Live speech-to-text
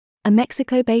a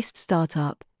Mexico-based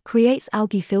startup, creates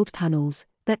algae-filled panels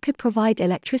that could provide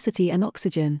electricity and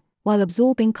oxygen while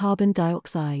absorbing carbon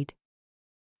dioxide.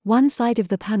 One side of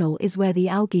the panel is where the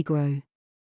algae grow.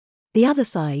 The other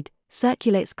side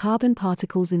circulates carbon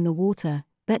particles in the water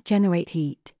that generate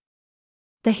heat.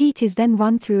 The heat is then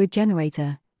run through a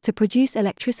generator to produce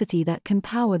electricity that can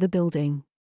power the building.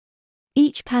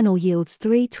 Each panel yields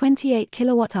 328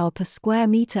 kWh per square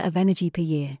meter of energy per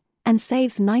year, and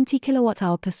saves 90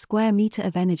 kWh per square meter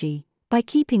of energy by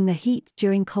keeping the heat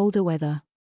during colder weather.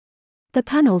 The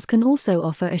panels can also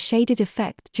offer a shaded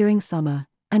effect during summer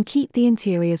and keep the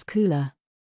interiors cooler.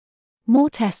 More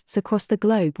tests across the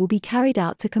globe will be carried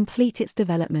out to complete its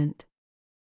development.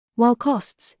 While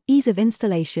costs, ease of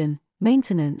installation,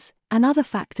 maintenance, and other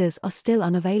factors are still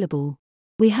unavailable,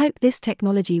 we hope this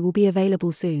technology will be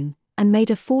available soon and made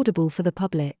affordable for the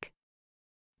public.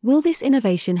 Will this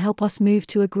innovation help us move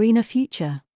to a greener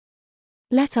future?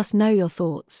 Let us know your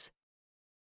thoughts.